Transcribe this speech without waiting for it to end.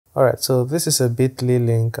Alright, so this is a bit.ly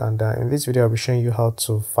link, and in this video I'll be showing you how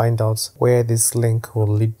to find out where this link will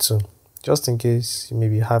lead to, just in case you may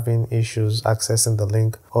be having issues accessing the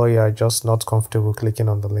link or you are just not comfortable clicking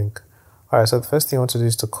on the link. Alright, so the first thing you want to do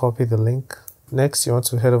is to copy the link. Next, you want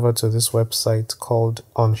to head over to this website called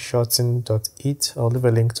onshorten.it. I'll leave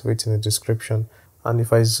a link to it in the description. And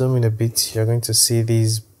if I zoom in a bit, you're going to see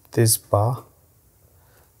this bar.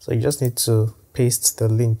 So you just need to paste the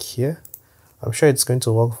link here. I'm sure it's going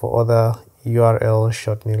to work for other URL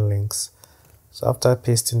shortening links. So after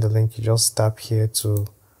pasting the link, you just tap here to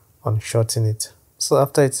unshorten it. So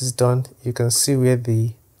after it is done, you can see where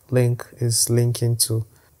the link is linking to.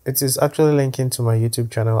 It is actually linking to my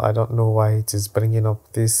YouTube channel. I don't know why it is bringing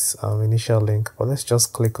up this initial link, but let's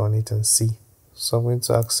just click on it and see. So I'm going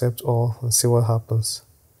to accept all and see what happens.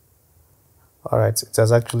 Alright, it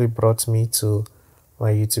has actually brought me to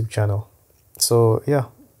my YouTube channel. So yeah,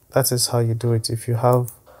 that is how you do it. If you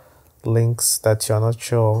have links that you're not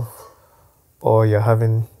sure of, or you're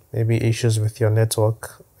having maybe issues with your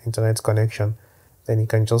internet connection, then you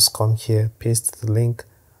can just come here, paste the link,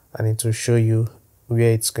 and it will show you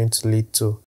where it's going to lead to.